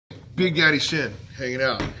Big Daddy Shin hanging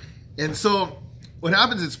out. And so what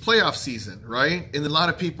happens is playoff season, right? And a lot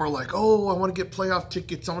of people are like, oh, I want to get playoff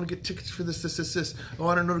tickets. I want to get tickets for this. Oh,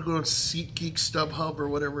 I don't know, to go on SeatGeek, StubHub, or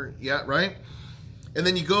whatever. Yeah, right? And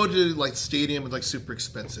then you go to like stadium, it's like super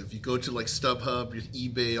expensive. You go to like StubHub,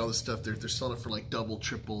 eBay, all this stuff. They're selling it for like double,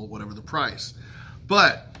 triple, whatever the price.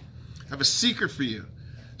 But I have a secret for you.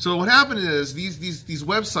 So what happened is these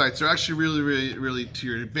websites are actually really to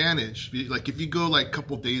your advantage. Like if you go like a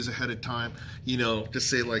couple days ahead of time, you know, just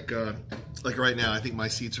say like right now, I think my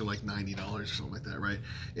seats are like $90 or something like that, right?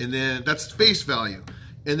 And then that's face value.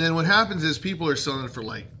 And then what happens is people are selling it for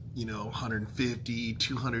like, you know, $150,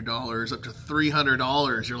 $200, up to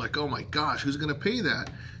 $300. You're like, oh my gosh, who's going to pay that?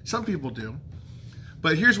 Some people do.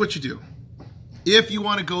 But here's what you do. If you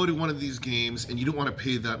want to go to one of these games and you don't want to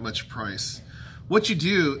pay that much price, what you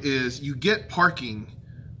do is you get parking.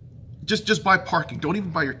 Just buy parking. Don't even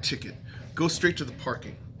buy your ticket. Go straight to the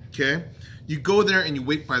parking, okay? You go there and you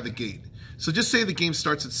wait by the gate. So just say the game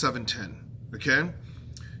starts at 7:10, okay?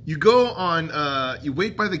 You go on, you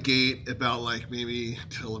wait by the gate about like maybe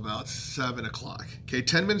till about 7 o'clock, okay?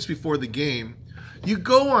 10 minutes before the game, you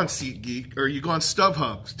go on SeatGeek or you go on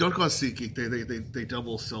StubHub. Don't go on SeatGeek. They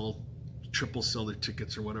double sell, triple sell their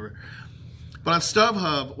tickets or whatever. But on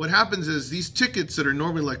StubHub, what happens is these tickets that are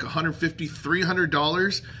normally like $150,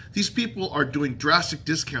 $300, these people are doing drastic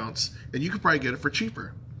discounts, and you could probably get it for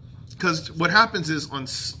cheaper. Because what happens is on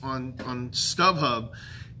StubHub,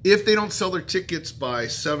 if they don't sell their tickets by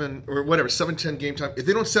 7:10 game time, if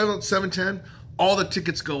they don't sell at 7:10, all the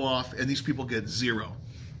tickets go off, and these people get zero.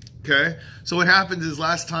 Okay, so what happens is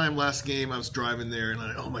last game, I was driving there, and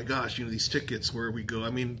oh my gosh, you know, these tickets, where we go,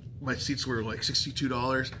 I mean, my seats were like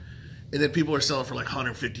 $62. And then people are selling for like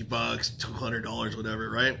 $150, $200, whatever,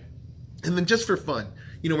 right? And then just for fun,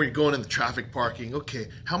 you know, when you're going in the traffic parking, okay,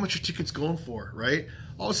 how much are tickets going for, right?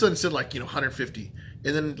 All of a sudden it said like, you know, $150.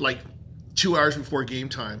 And then like 2 hours before game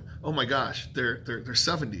time, oh my gosh, they're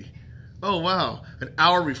 $70. Oh wow, an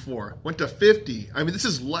hour before, went to $50. I mean, this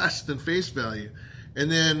is less than face value.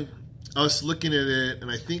 And then I was looking at it,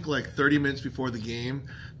 and I think like 30 minutes before the game,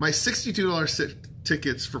 my $62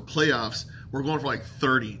 tickets for playoffs were going for like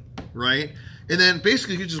 30, right? And then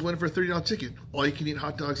basically you just went for a $30 ticket, all you can eat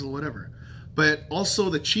hot dogs or whatever. But also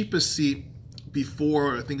the cheapest seat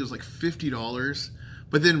before, I think it was like $50.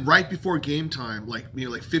 But then right before game time, like, you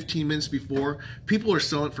know, like 15 minutes before, people are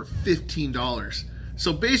selling it for $15.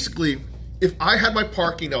 So basically, if I had my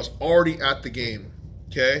parking, I was already at the game,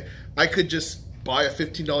 okay? I could just buy a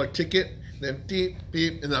 $15 ticket, then beep,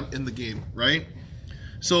 beep, and I'm in the game, right?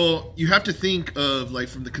 So you have to think of, like,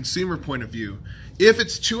 from the consumer point of view, if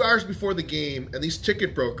it's 2 hours before the game and these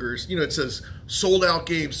ticket brokers, you know, it says sold out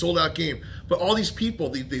game, but all these people,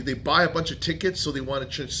 they buy a bunch of tickets, so they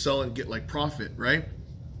want to sell and get like profit, right?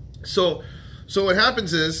 So what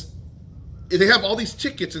happens is they have all these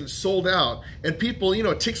tickets and sold out, and people, you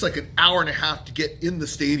know, it takes like an hour and a half to get in the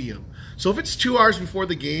stadium. So if it's 2 hours before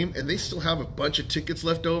the game and they still have a bunch of tickets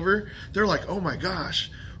left over, they're like, oh my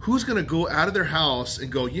gosh, who's going to go out of their house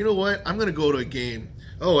and go, you know what, I'm going to go to a game.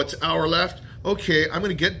 Oh, it's an hour left. Okay, I'm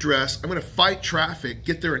going to get dressed. I'm going to fight traffic,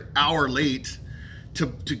 get there an hour late to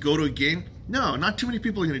go to a game. No, not too many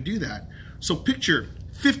people are going to do that. So picture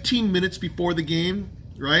 15 minutes before the game,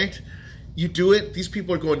 right? You do it. These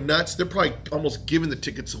people are going nuts. They're probably almost giving the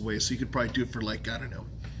tickets away. So you could probably do it for like, I don't know,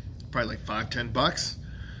 probably like $5-10.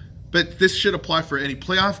 But this should apply for any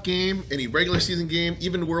playoff game, any regular season game,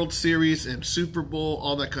 even World Series and Super Bowl,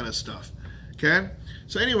 all that kind of stuff. Okay?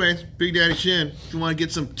 So anyways, Big Daddy Shin, if you want to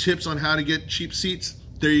get some tips on how to get cheap seats,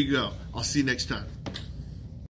 there you go. I'll see you next time.